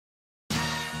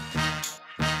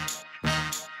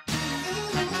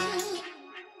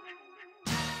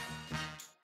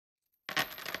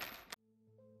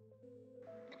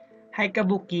Hi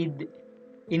Kabukid!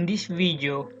 In this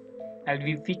video, I'll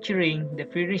be featuring the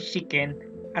free-range chicken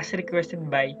as requested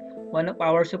by one of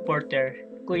our supporter,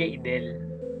 Kuya Idel.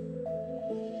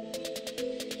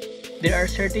 There are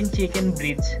certain chicken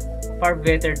breeds far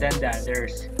better than the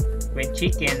others when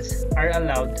chickens are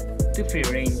allowed to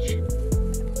free-range.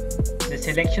 The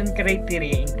selection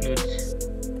criteria includes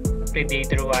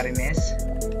predator wariness,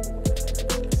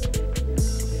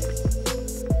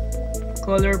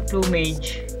 color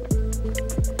plumage,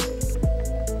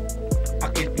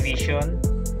 acute vision,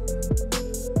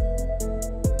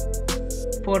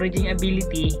 foraging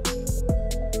ability,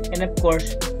 and of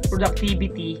course,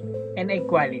 productivity and egg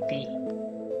quality.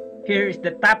 Here is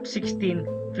the top 16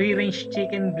 free-range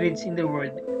chicken breeds in the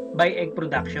world by egg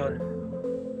production.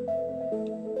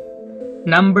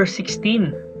 Number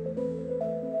 16.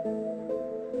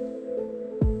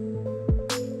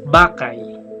 Bakay.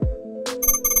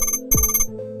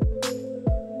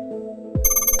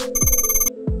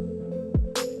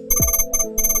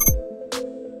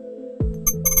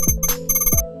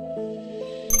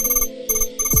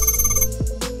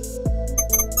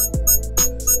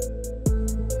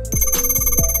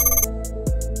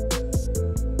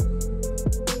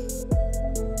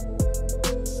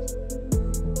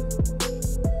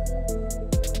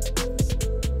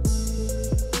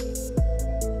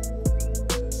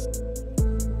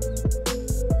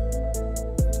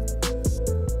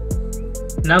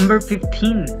 Number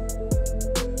 15.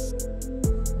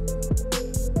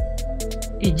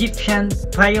 Egyptian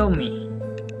Wyoming.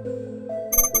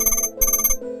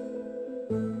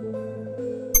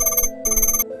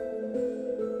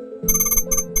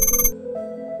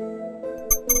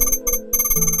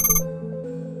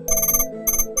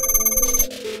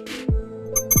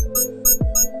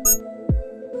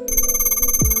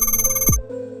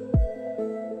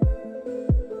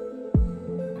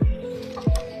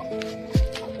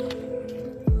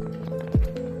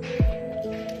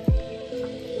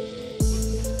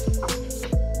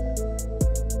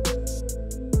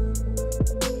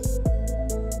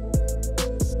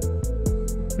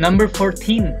 Number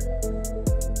 14.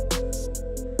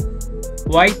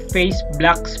 White-faced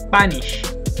black Spanish.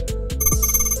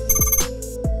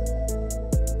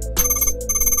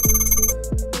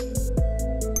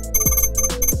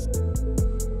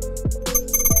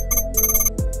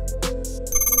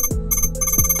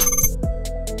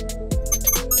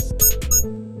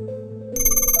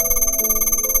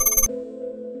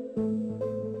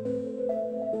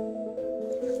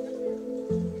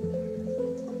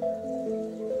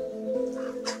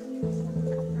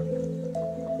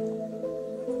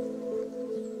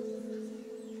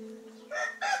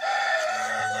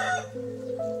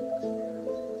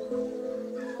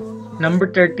 Number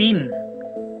 13.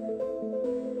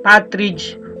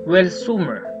 Partridge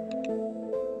Welsummer.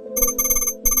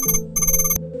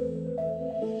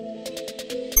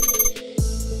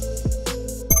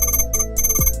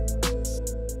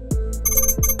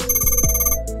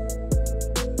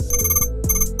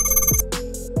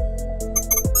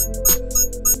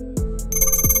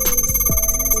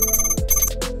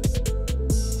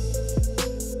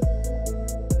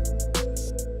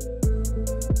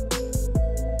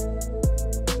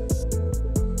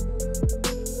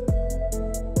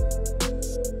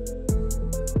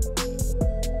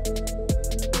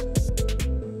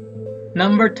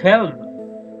 Number 12.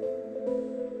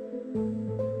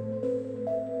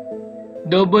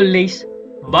 Double lace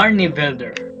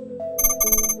Barneyvelder.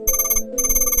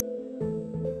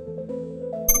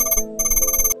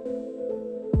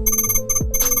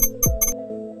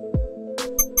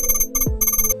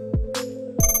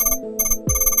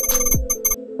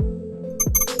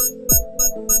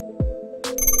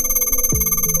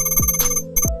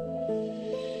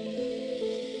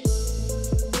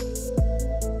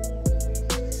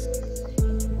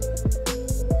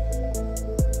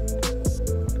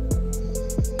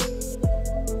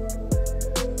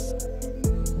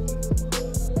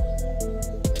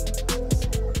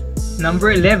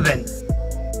 Number 11.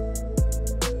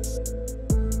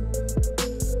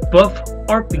 Buff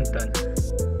Orpington.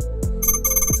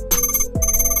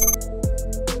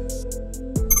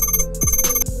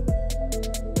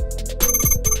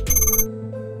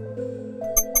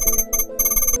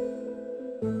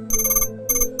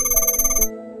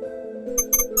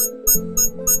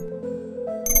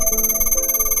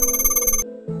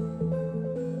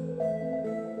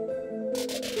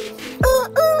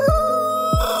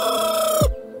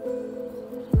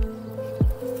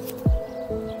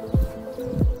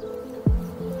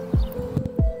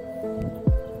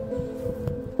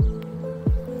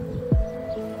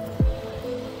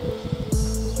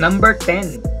 Number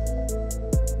 10.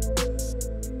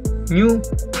 New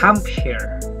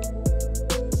Hampshire.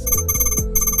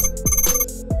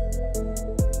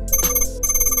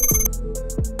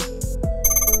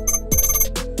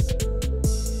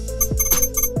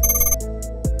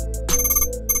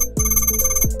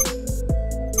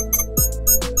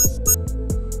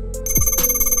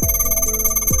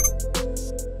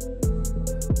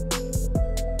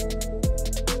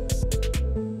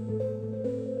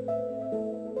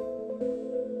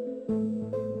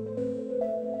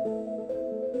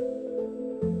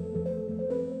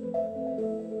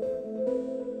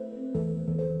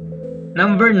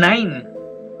 Number 9.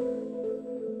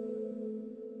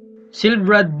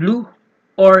 Silverad Blue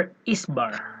or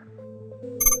Isbar.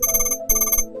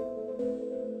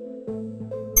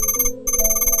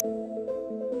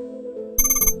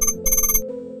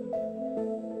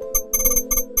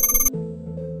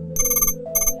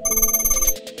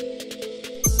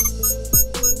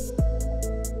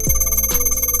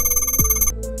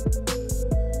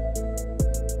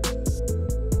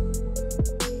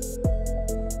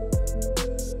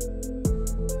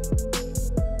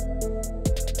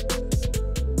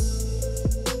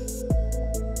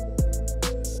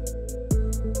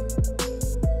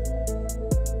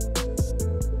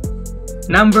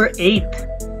 Number 8.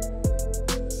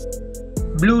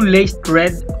 Blue Laced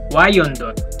Red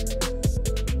Wyandotte.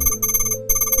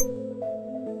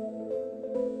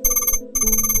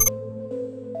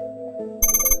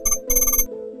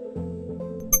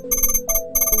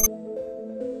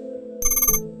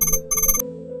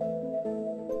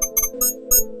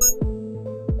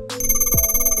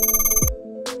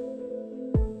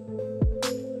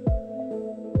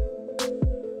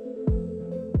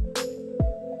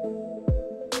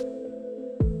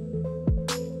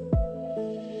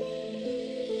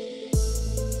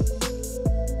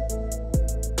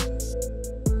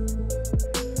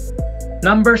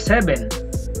 Number 7.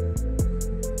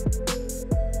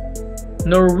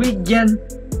 Norwegian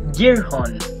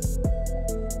Deerhound.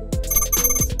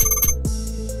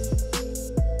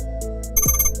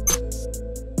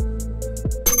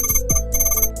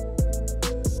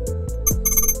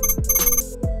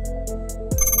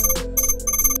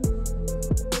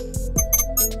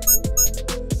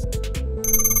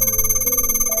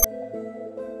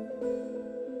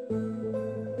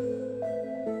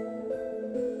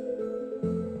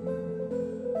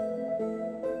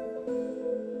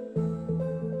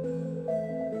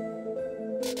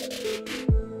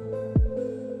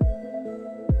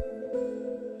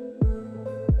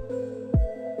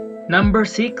 Number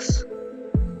 6.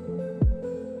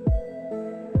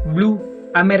 Blue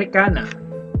Americana.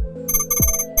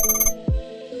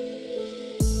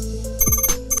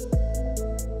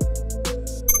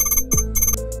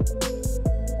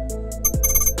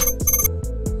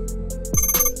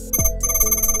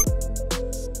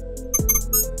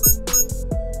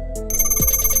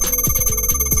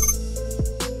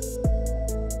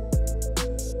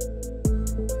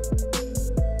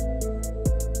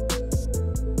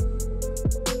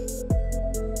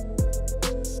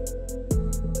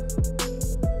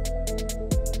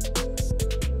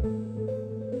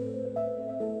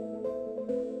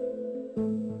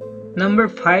 Number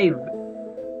 5.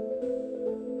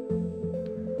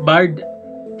 Barred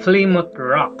Plymouth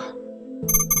Rock.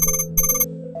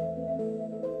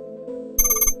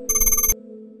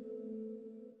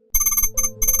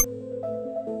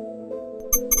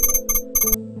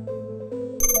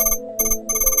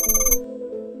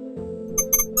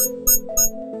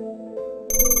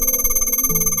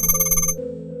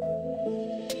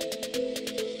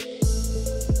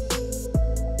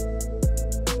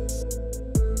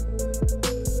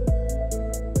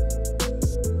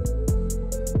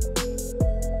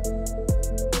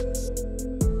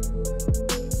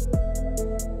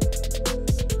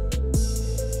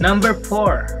 Number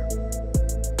 4.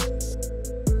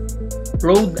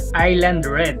 Rhode Island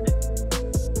Red.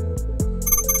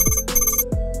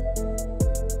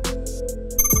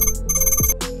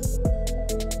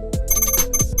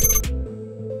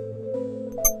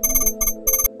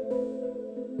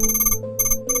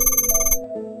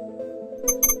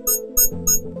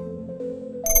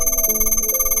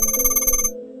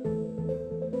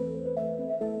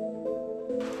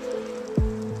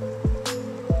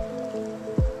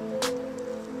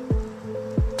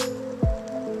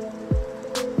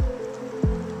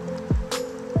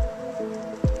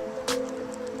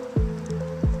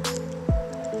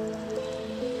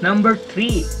 Number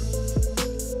 3.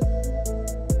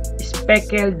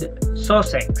 Speckled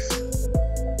Sussex.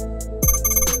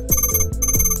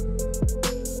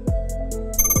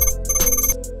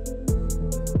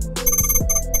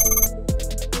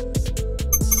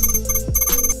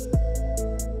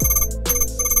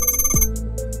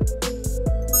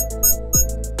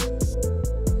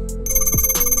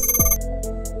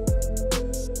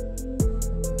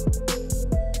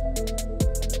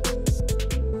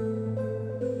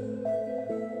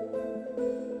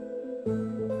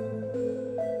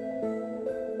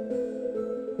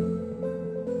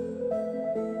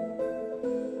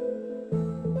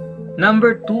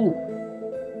 Number 2.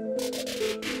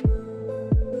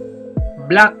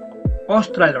 Black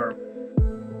Australorp.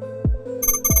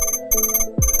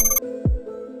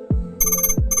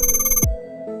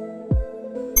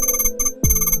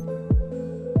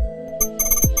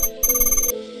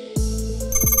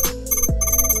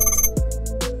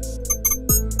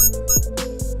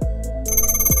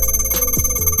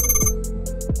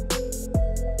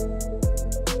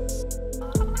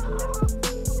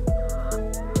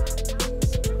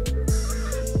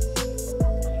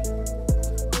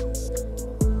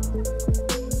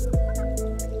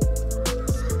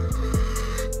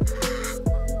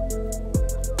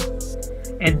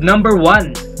 And number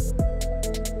 1,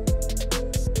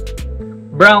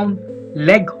 Brown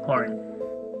Leghorn.